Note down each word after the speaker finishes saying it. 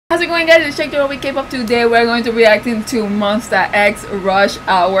How's it going, guys? It's Check Your Week K-pop. Today we're going to reacting to MONSTA Rush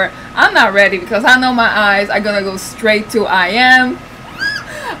Hour. I'm not ready because I know my eyes are gonna go straight to I am.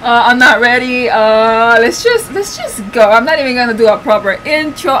 I'm not ready. Let's just go. I'm not even gonna do a proper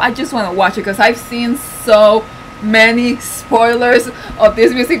intro. I just want to watch it because I've seen so many spoilers of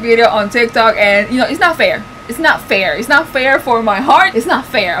this music video on TikTok, and you know, it's not fair. It's not fair. It's not fair for my heart. It's not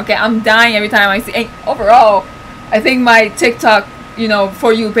fair. Okay, I'm dying every time I see. And overall, I think my TikTok, you know,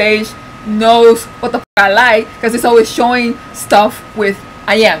 For You page knows what the f I like because it's always showing stuff with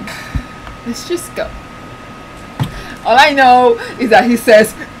I am. Let's just go. All I know is that he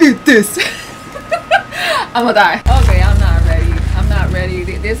says, eat this. I'm gonna die. Okay, I'm not ready. I'm not ready.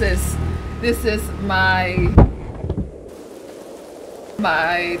 This is this is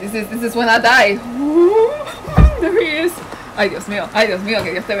when I die. There he is. Ay, Dios mío,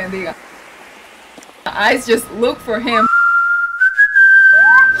 que Dios te bendiga. My eyes just look for him.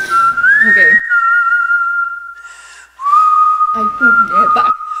 Okay. Ay, puñeta.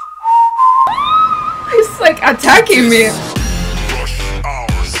 He's like attacking me.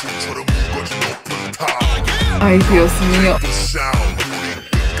 Ay, Dios mío.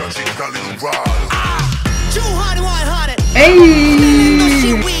 Hey.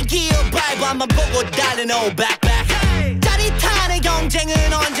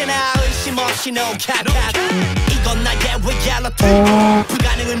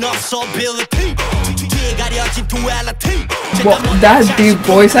 What, that deep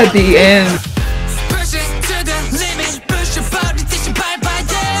voice at the end.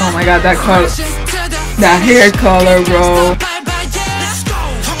 Oh my god, that color, that hair color, bro.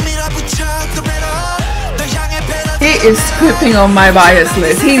 He is scripting on my bias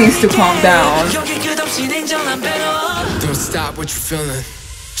list. He needs to calm down. Don't stop what you're feeling.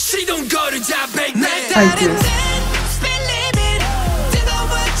 She don't go to job, make I just.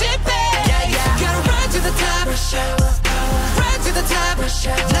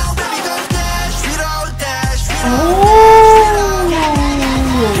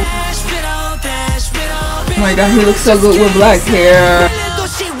 Oh my god, he looks so good with black hair.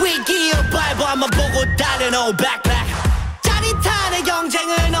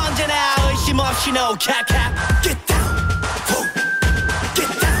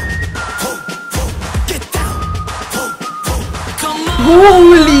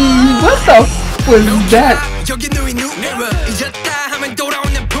 Holy, what the f was that?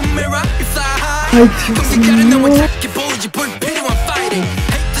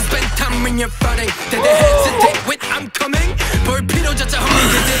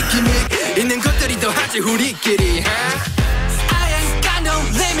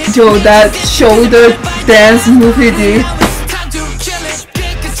 Yo, that shoulder dance move he did.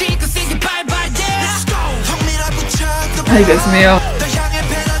 Ay, Dios mío.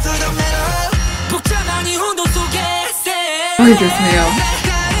 Ay, Dios mío.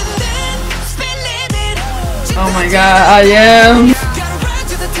 Oh my god, I am.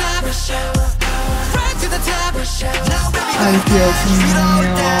 Ay, Dios mío.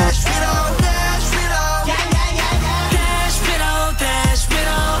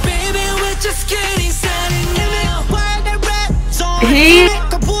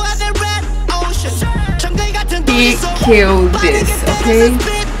 He killed this, okay?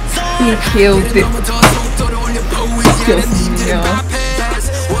 He killed it. Dios mío.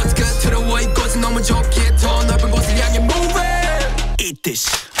 Eat this.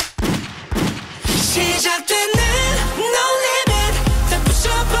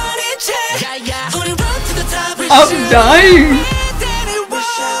 I'm dying.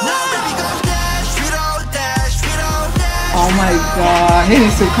 Oh my god, he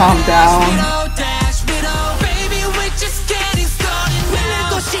needs to calm down.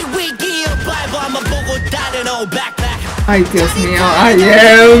 Ay, Dios mío, I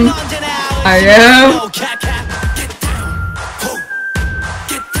am.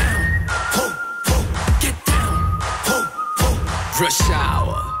 Rush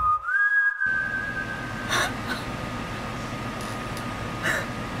hour.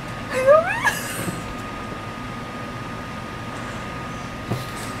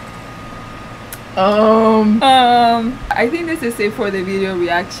 I think this is it for the video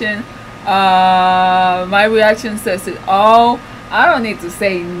reaction. My reaction says it all. I don't need to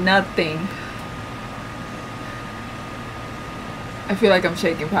say nothing. I feel like I'm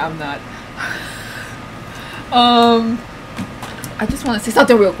shaking, but I'm not. I just want to see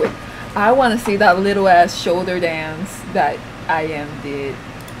something real quick. I want to see that little ass shoulder dance that I am did.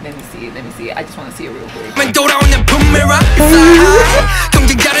 Let me see it. I just want to see it real quick.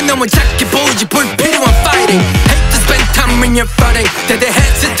 spend time when you're floating. Did they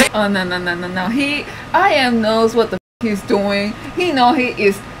hesitate? Oh no. I.M knows what the he's doing. He know he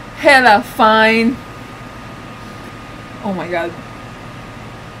is hella fine. Oh my god.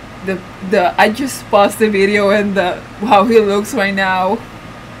 I just paused the video and how he looks right now.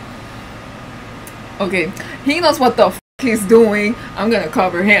 Okay, he knows what the he's doing. I'm gonna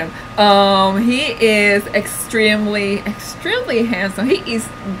cover him. He is extremely handsome. He is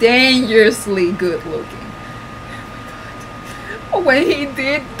dangerously good looking. Oh my god. When he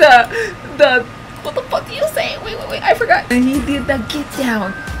did the what the fuck do you say? Wait, I forgot. And he did the get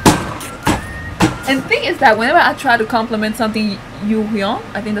down. And the thing is that whenever I try to compliment something Yu Hyun,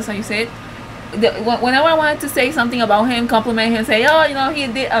 I think that's how you say it. Whenever I wanted to say something about him, compliment him, say, oh, you know, he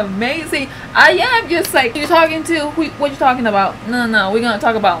did amazing. I am just like, you talking to? What you talking about? No, we're gonna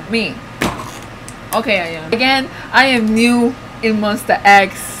talk about me. Okay, I am. Again, I am new in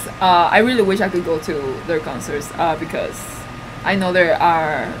MONSTA.X. I really wish I could go to their concerts because I know they're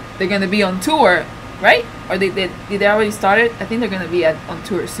gonna be on tour. Right? Or did they already started? I think they're gonna be on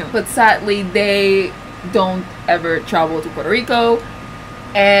tour soon. But sadly, they don't ever travel to Puerto Rico,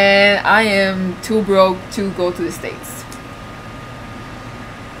 and I am too broke to go to the States.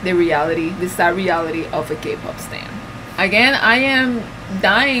 This is the reality of a K-pop stan. Again, I am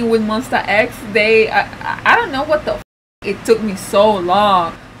dying with MONSTA.X. I don't know what the f it took me so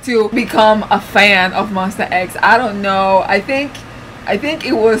long to become a fan of MONSTA.X. I don't know. I think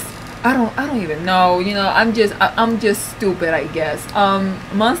it was. I don't even know, you know. I'm just stupid, I guess.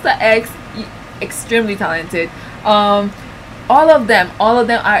 MONSTA.X, extremely talented. All of them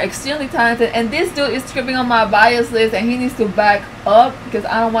are extremely talented, and this dude is tripping on my bias list, and he needs to back up because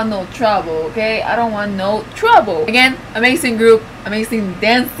I don't want no trouble. Okay, I don't want no trouble. Again, amazing group, amazing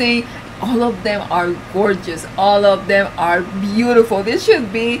dancing. All of them are gorgeous. All of them are beautiful. This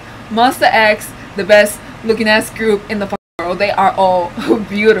should be MONSTA.X, the best looking ass group in the world. They are all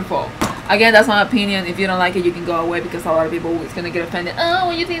beautiful. Again, that's my opinion. If you don't like it, you can go away because a lot of people is gonna get offended. Oh,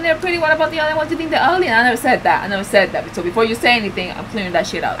 when you think they're pretty, what about the other ones? You think they're ugly? And I never said that. So before you say anything, I'm clearing that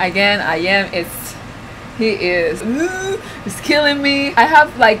shit out. Again, I am. He is killing me. I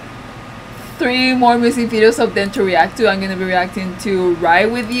have like 3 more music videos of them to react to. I'm gonna be reacting to Ride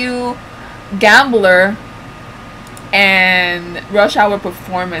With You, Gambler, and Rush Hour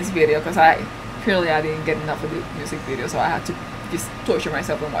performance video because I didn't get enough of the music video, so I had to just torture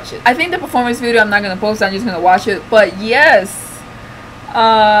myself and watch it. I think the performance video I'm not gonna post, I'm just gonna watch it. But yes,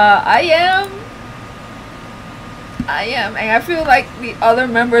 I am, and I feel like the other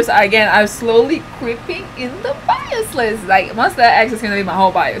members again are slowly creeping in the bias list. Like MONSTA.X is gonna be my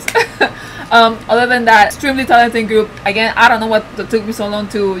whole bias. Other than that, extremely talented group. Again, I don't know what took me so long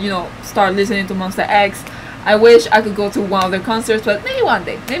to, you know, start listening to MONSTA.X. I wish I could go to one of their concerts, but maybe one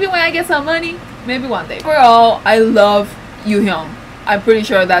day. Maybe when I get some money, maybe one day. Overall, I love Yu Hyun. I'm pretty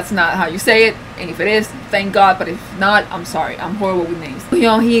sure that's not how you say it, and if it is, thank God, but if not, I'm sorry. I'm horrible with names. Yu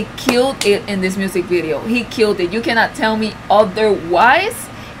Hyun, he killed it in this music video. He killed it. You cannot tell me otherwise.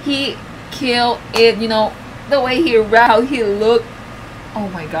 He killed it, you know, the way he rapped, how he looked. Oh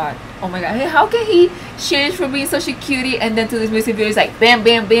my god. Hey, how can he change from being such a cutie and then to this music video, he's like, bam,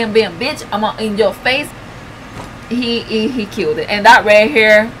 bam, bam, bam, bitch, I'm in your face. He killed it. And that red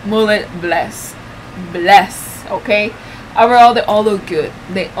hair, mullet, bless, okay? Overall, they all look good.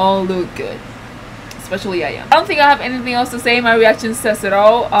 Especially I am. I don't think I have anything else to say. My reaction says it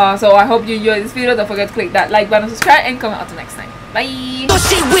all. So I hope you enjoyed this video. Don't forget to click that like button, subscribe, and comment until next time. Bye.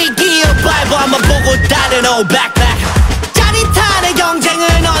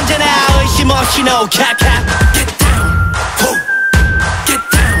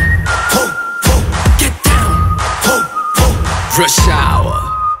 Rush hour.